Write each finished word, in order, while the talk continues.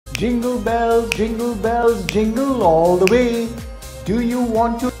jingle bells, jingle all the way. Do you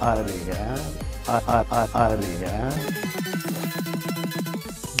want to?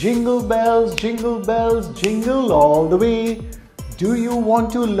 Jingle bells, jingle all the way. Do you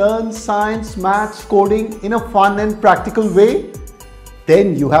want to learn science, maths, coding in a fun and practical way?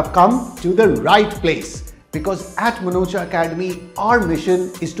 Then you have come to the right place, because at Manocha Academy, our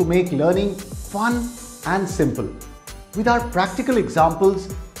mission is to make learning fun and simple. With our practical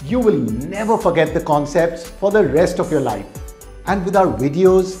examples, you will never forget the concepts for the rest of your life. And with our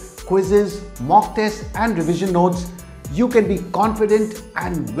videos, quizzes, mock tests and revision notes, you can be confident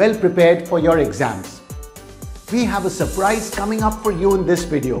and well prepared for your exams. We have a surprise coming up for you in this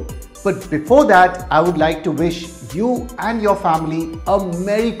video. But before that, I would like to wish you and your family a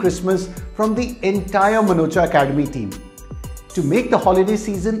Merry Christmas from the entire Manocha Academy team. To make the holiday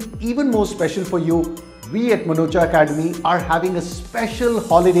season even more special for you, we at Manocha Academy are having a special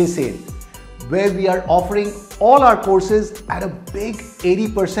holiday sale where we are offering all our courses at a big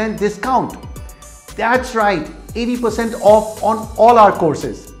 80% discount. That's right, 80% off on all our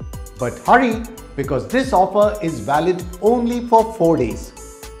courses. But hurry, because this offer is valid only for 4 days.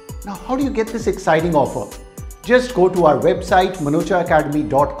 Now, how do you get this exciting offer? Just go to our website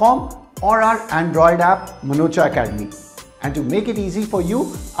manochaacademy.com or our Android app Manocha Academy. And to make it easy for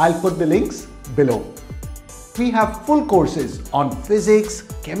you, I'll put the links below. We have full courses on physics,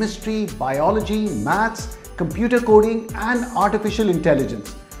 chemistry, biology, maths, computer coding and artificial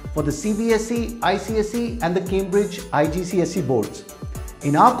intelligence for the CBSE, ICSE and the Cambridge IGCSE boards.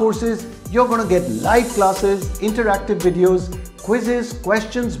 In our courses, you're going to get live classes, interactive videos, quizzes,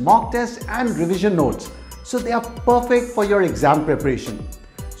 questions, mock tests and revision notes. So they are perfect for your exam preparation.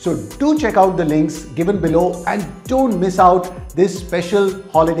 So do check out the links given below and don't miss out this special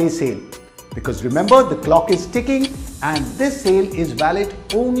holiday sale. Because remember, the clock is ticking and this sale is valid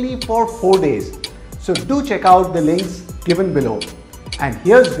only for 4 days. So do check out the links given below. And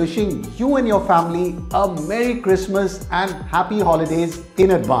here's wishing you and your family a Merry Christmas and Happy Holidays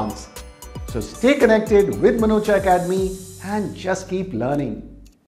in advance. So stay connected with Manocha Academy and just keep learning.